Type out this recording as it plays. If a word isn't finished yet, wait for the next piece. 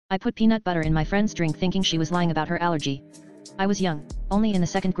I put peanut butter in my friend's drink thinking she was lying about her allergy. I was young, only in the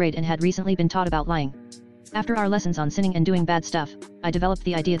 2nd grade, and had recently been taught about lying. After our lessons on sinning and doing bad stuff, I developed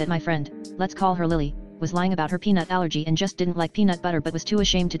the idea that my friend, let's call her Lily, was lying about her peanut allergy and just didn't like peanut butter but was too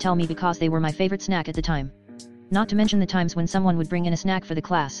ashamed to tell me because they were my favorite snack at the time. Not to mention the times when someone would bring in a snack for the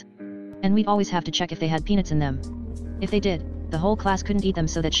class. And we'd always have to check if they had peanuts in them. If they did, the whole class couldn't eat them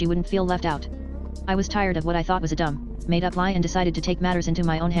so that she wouldn't feel left out. I was tired of what I thought was a dumb, made-up lie and decided to take matters into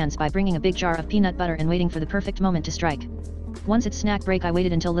my own hands by bringing a big jar of peanut butter and waiting for the perfect moment to strike. Once it's snack break, I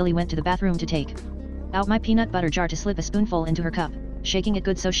waited until Lily went to the bathroom to take out my peanut butter jar to slip a spoonful into her cup, shaking it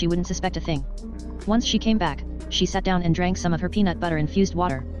good so she wouldn't suspect a thing. Once she came back, she sat down and drank some of her peanut butter-infused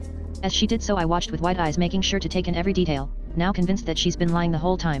water. As she did so, I watched with wide eyes, making sure to take in every detail, now convinced that she's been lying the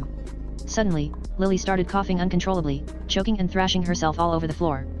whole time. Suddenly, Lily started coughing uncontrollably, choking and thrashing herself all over the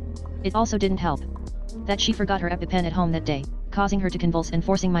floor. It also didn't help that she forgot her EpiPen at home that day, causing her to convulse and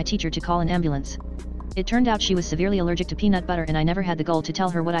forcing my teacher to call an ambulance. It turned out she was severely allergic to peanut butter, and I never had the gall to tell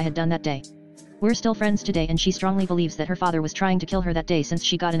her what I had done that day. We're still friends today, and she strongly believes that her father was trying to kill her that day since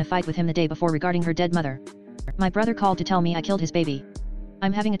she got in a fight with him the day before regarding her dead mother. My brother called to tell me I killed his baby.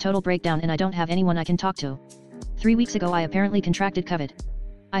 I'm having a total breakdown and I don't have anyone I can talk to. 3 weeks ago I apparently contracted COVID.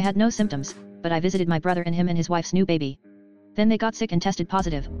 I had no symptoms, but I visited my brother and him and his wife's new baby. Then they got sick and tested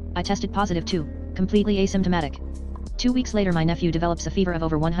positive. I tested positive too, completely asymptomatic. 2 weeks later my nephew develops a fever of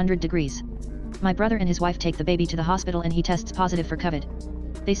over 100 degrees. My brother and his wife take the baby to the hospital and he tests positive for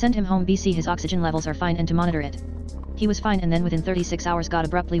COVID. They send him home BC. His oxygen levels are fine and to monitor it. He was fine and then within 36 hours got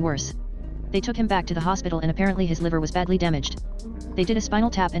abruptly worse. They took him back to the hospital and apparently his liver was badly damaged. They did a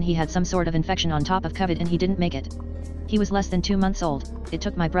spinal tap and he had some sort of infection on top of COVID and he didn't make it. He was less than 2 months old. It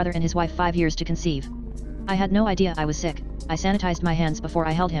took my brother and his wife 5 years to conceive. I had no idea I was sick. I sanitized my hands before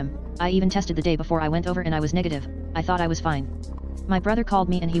I held him. I even tested the day before I went over and I was negative. I thought I was fine. My brother called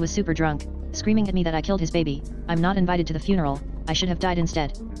me and he was super drunk, screaming at me that I killed his baby. I'm not invited to the funeral. I should have died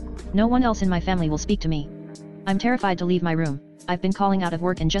instead. No one else in my family will speak to me. I'm terrified to leave my room. I've been calling out of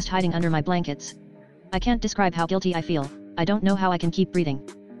work and just hiding under my blankets. I can't describe how guilty I feel. I don't know how I can keep breathing.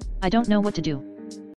 I don't know what to do.